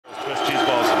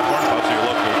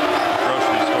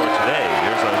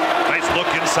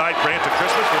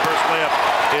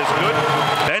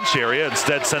bench area.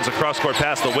 Instead sends a cross-court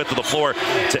pass the width of the floor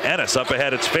to Ennis. Up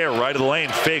ahead, it's Fair, right of the lane.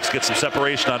 Fakes, gets some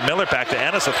separation on Miller. Back to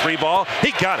Ennis, a 3-ball.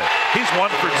 He got it. He's 1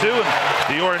 for 2,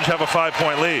 and the Orange have a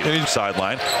 5-point lead.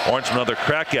 Sideline. Orange another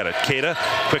crack at it. Keita,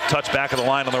 quick touch back of the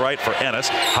line on the right for Ennis.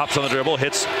 Hops on the dribble,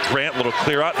 hits Grant. Little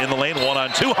clear out in the lane.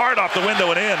 1-on-2. Hard off the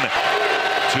window and in.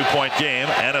 2-point game.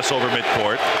 Ennis over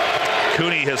midcourt.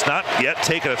 Cooney has not yet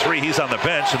taken a 3. He's on the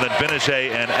bench, and then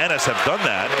Benajay and Ennis have done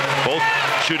that. Both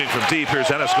shooting from deep. Here's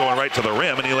Ennis going right to the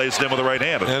rim, and he lays it in with the right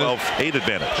hand. A 12-8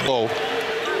 advantage. Low.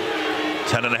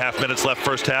 10.5 minutes left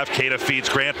first half. Keita feeds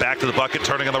Grant back to the bucket,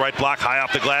 turning on the right block, high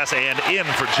off the glass and in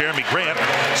for Jeremy Grant.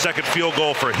 Second field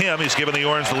goal for him. He's given the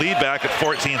Orange the lead back at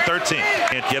 14-13.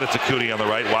 Can't get it to Cooney on the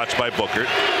right, watched by Booker.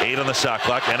 8 on the shot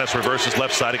clock. Ennis reverses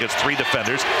left side against 3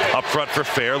 defenders. Up front for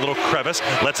Fair, little crevice,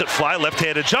 lets it fly,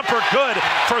 left-handed jumper, good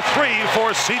for 3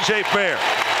 for CJ Fair.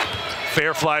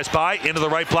 Fair flies by, into the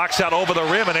right block shot over the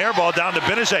rim, and air ball down to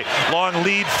Benajay. Long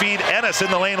lead feed, Ennis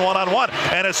in the lane 1-on-1.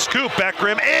 And a scoop, back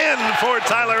rim in for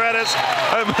Tyler Ennis.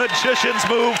 A magician's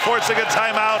move, forcing a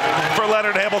timeout for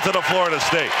Leonard Hamilton of Florida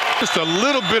State. Just a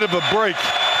little bit of a break,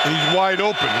 and he's wide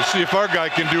open. Let's see if our guy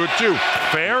can do it too.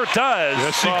 Fair does.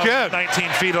 Yes, he can. 19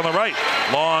 feet on the right.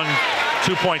 Long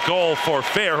 2-point goal for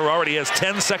Fair, who already has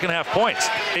 10 second-half points.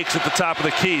 Takes at the top of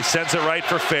the key, sends it right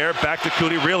for Fair. Back to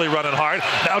Cooney, really running hard.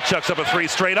 Now chucks up a 3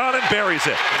 straight on and buries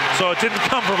it. So it didn't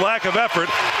come from lack of effort.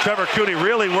 Trevor Cooney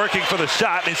really working for the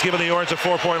shot, and he's given the Orange a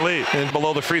 4-point lead. And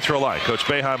below the free throw line, Coach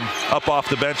Boeheim up off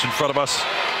the bench in front of us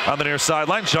on the near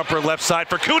sideline. Jumper left side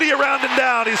for Cooney, around and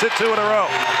down. He's hit 2 in a row.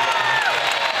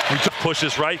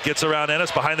 Pushes right, gets around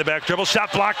Ennis, behind the back dribble,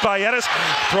 shot blocked by Ennis,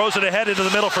 throws it ahead into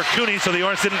the middle for Cooney, so the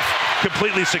Orange didn't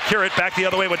completely secure it. Back the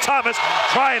other way with Thomas,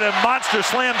 trying a monster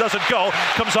slam, doesn't go,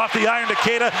 comes off the iron to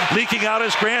Keita, leaking out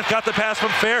as Grant, got the pass from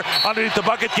Fair, underneath the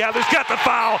bucket, gathers, got the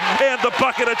foul, and the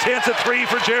bucket, a chance at 3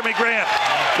 for Jeremy Grant.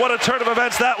 What a turn of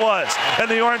events that was, and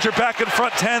the Orange are back in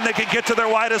front 10, they can get to their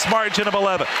widest margin of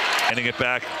 11. Handing it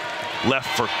back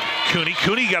left for Cooney.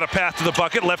 Cooney got a path to the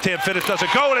bucket. Left-hand finish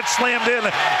doesn't go, and it's slammed in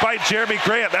by Jeremy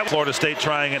Grant. That Florida State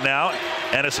trying it now.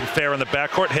 Ennis and Fair in the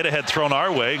backcourt. Hit ahead thrown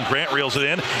our way, and Grant reels it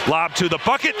in. Lob to the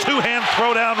bucket. 2-hand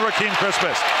throw down Rakeem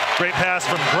Christmas. Great pass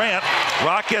from Grant.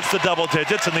 Rock gets the double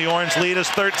digits, and the Orange lead is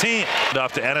 13.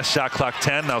 Off to Ennis, shot clock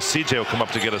 10. Now CJ will come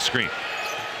up to get a screen.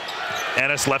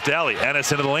 Ennis left alley.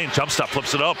 Ennis into the lane. Jump stop,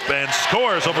 flips it up, and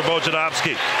scores over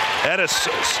Bojanowski. Ennis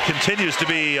continues to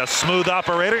be a smooth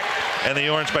operator, and the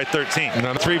Orange by 13.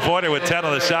 3-pointer with 10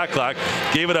 on the shot clock.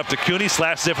 Gave it up to Cooney.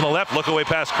 Slashes it from the left. Look away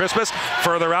past Christmas.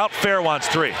 Further out. Fair wants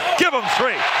 3. Give him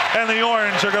 3. And the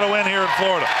Orange are going to win here in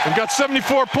Florida. We've got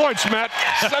 74 points, Matt.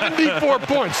 74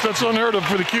 points. That's unheard of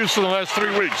for the Cuse in the last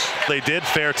 3 weeks. They did.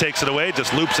 Fair takes it away.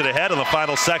 Just loops it ahead, and the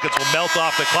final seconds will melt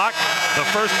off the clock. The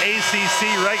first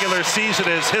ACC regular season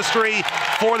is history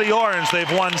for the Orange.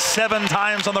 They've won 7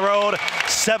 times on the road,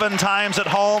 7 times at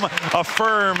home. A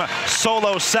firm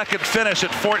solo second finish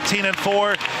at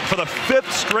 14-4. For the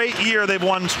 5th straight year, they've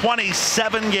won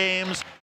 27 games.